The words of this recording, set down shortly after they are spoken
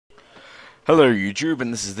Hello YouTube,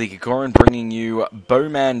 and this is the Kikoran bringing you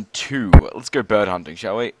Bowman 2. Let's go bird hunting,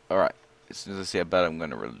 shall we? Alright, as soon as I see a bird I'm going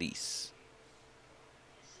to release.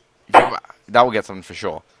 That will get something for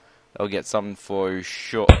sure. That will get something for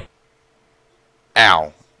sure.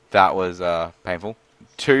 Ow. That was painful.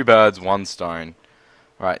 2 birds, 1 stone.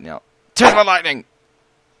 Right now. Test my lightning!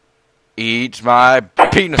 Eat my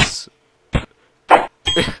penis!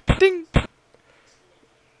 Ding!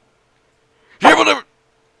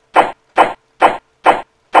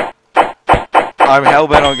 I'm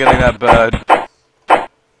hellbent on getting that bird. Oh,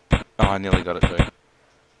 I nearly got it too.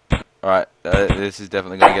 Alright, this is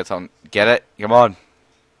definitely going to get something. Get it? Come on.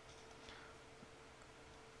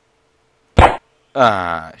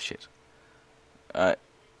 Ah, shit. Alright,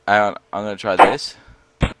 hang on. I'm going to try this.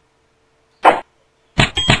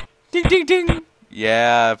 Ding, ding, ding.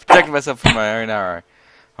 Yeah, protecting myself from my own arrow.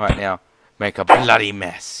 Alright, now, make a bloody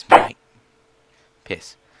mess, mate.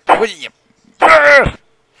 Piss.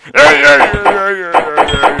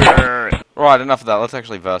 Right, enough of that. Let's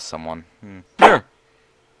actually verse someone.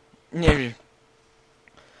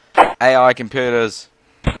 AI computers.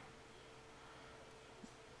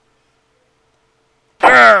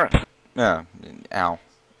 Yeah. Ow.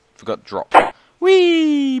 Forgot to drop.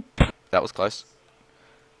 Whee! That was close.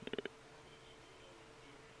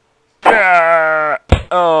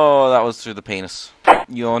 Oh, that was through the penis.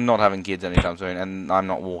 You're not having kids anytime soon, and I'm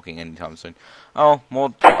not walking anytime soon. Oh,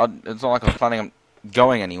 well, it's not like I was planning on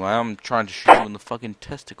going anywhere. I'm trying to shoot you in the fucking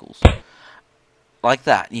testicles. Like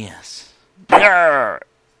that, yes. I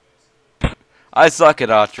suck at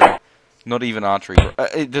archery. Not even archery.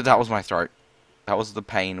 That was my throat. That was the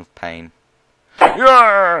pain of pain.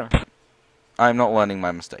 I'm not learning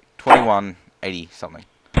my mistake. 21, 80 something.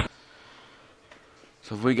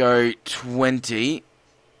 So if we go 20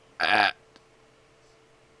 at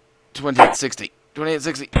 2860.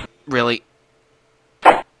 2860. Really?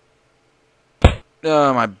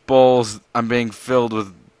 Oh, my balls. I'm being filled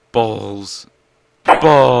with balls.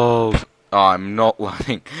 Balls. Oh, I'm not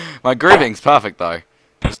learning. My grouping's perfect, though.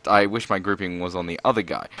 Just, I wish my grouping was on the other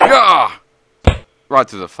guy. Yeah! Right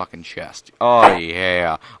to the fucking chest. Oh,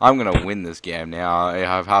 yeah. I'm gonna win this game now. I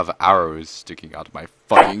have arrows sticking out of my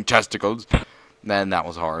fucking testicles. Man, that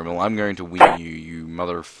was horrible. I'm going to win you, you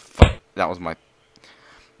motherfucker. That was my...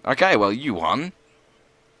 Okay, well, you won.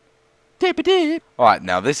 Dip-a-dip. Alright,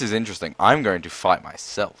 now this is interesting. I'm going to fight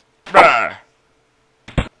myself.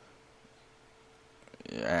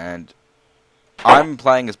 And I'm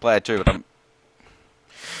playing as player 2, but I'm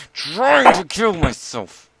trying to kill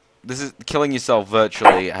myself. This is killing yourself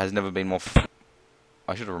virtually has never been more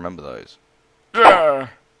I should remember those. Hang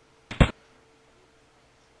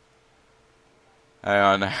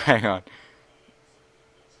on, hang on.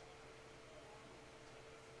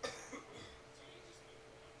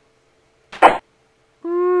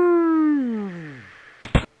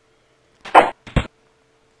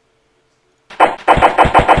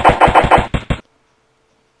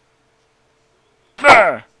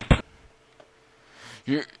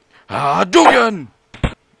 Hadouken!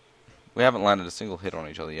 We haven't landed a single hit on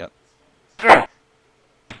each other yet.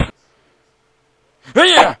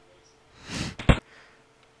 Yeah!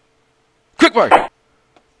 Quick bow!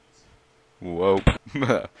 Whoa.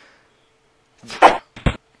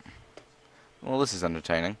 Well, this is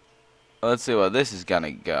entertaining. Let's see where this is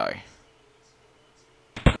gonna go.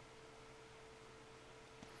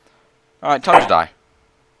 Alright, time to die.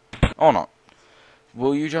 Or not.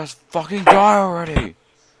 Will you just fucking die already?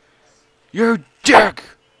 You dick!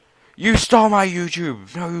 You stole my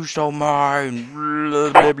YouTube! No, you stole mine!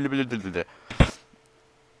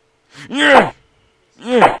 Yeah!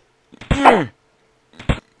 Yeah! Yeah!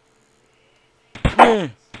 Yeah!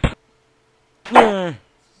 Yeah!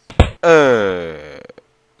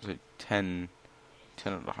 So 10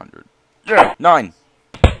 out of 100. Yeah! 9!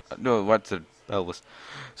 No, what's the Elvis?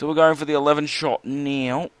 So we're going for the 11 shot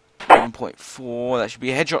now. 11.4, that should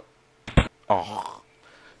be a headshot. Oh.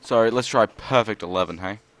 Sorry, let's try perfect 11,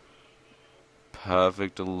 hey?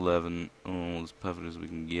 Perfect 11. Oh, as perfect as we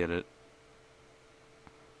can get it.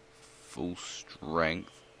 Full strength.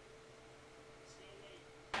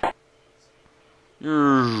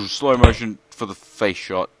 Slow motion for the face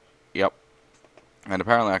shot. Yep. And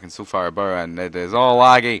apparently I can still fire a bow, and it is all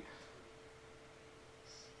laggy.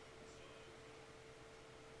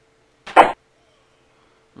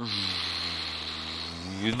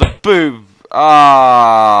 The boob.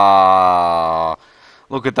 Ah,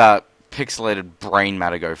 look at that pixelated brain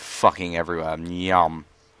matter go fucking everywhere. Yum.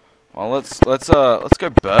 Well, let's go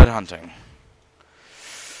bird hunting.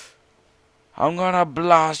 I'm gonna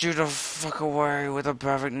blast you to fuck away with a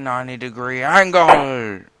perfect 90-degree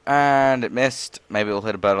angle! And it missed. Maybe it'll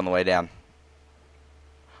hit a bird on the way down.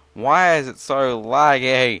 Why is it so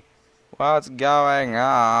laggy? What's going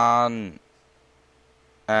on?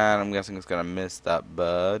 And I'm guessing it's gonna miss that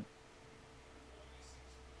bird.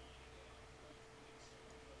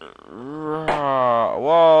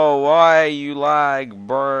 Whoa, why you lag,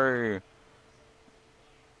 bro?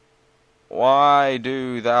 Why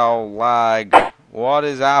do thou lag? What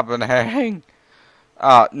is happening?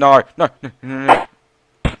 No.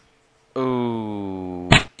 Ooh.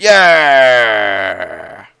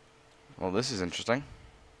 Yeah! Well, this is interesting.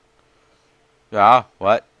 Yeah,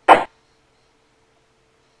 what?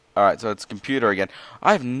 Alright, so it's computer again.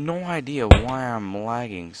 I have no idea why I'm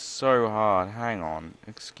lagging so hard. Hang on.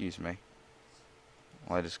 Excuse me.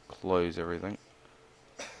 I just close everything.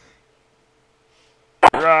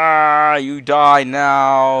 You die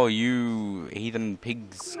now, you heathen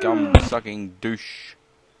pig scum sucking douche.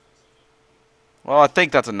 Well, I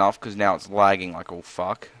think that's enough, because now it's lagging like all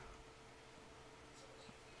fuck.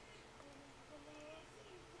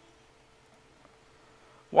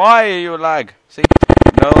 Why are you lag? See?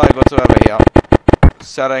 No lag whatsoever here.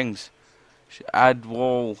 Settings. Add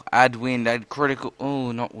wall, add wind, add critical.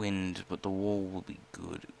 Oh, not wind, but the wall will be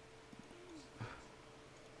good.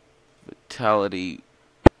 Vitality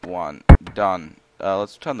 1. Done.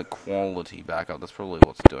 Let's turn the quality back up. That's probably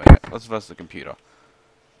what's doing it. Let's verse the computer.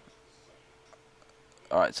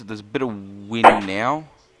 Alright, so there's a bit of wind now.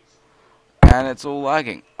 And it's all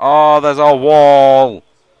lagging. Oh, there's a wall!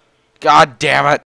 God damn it!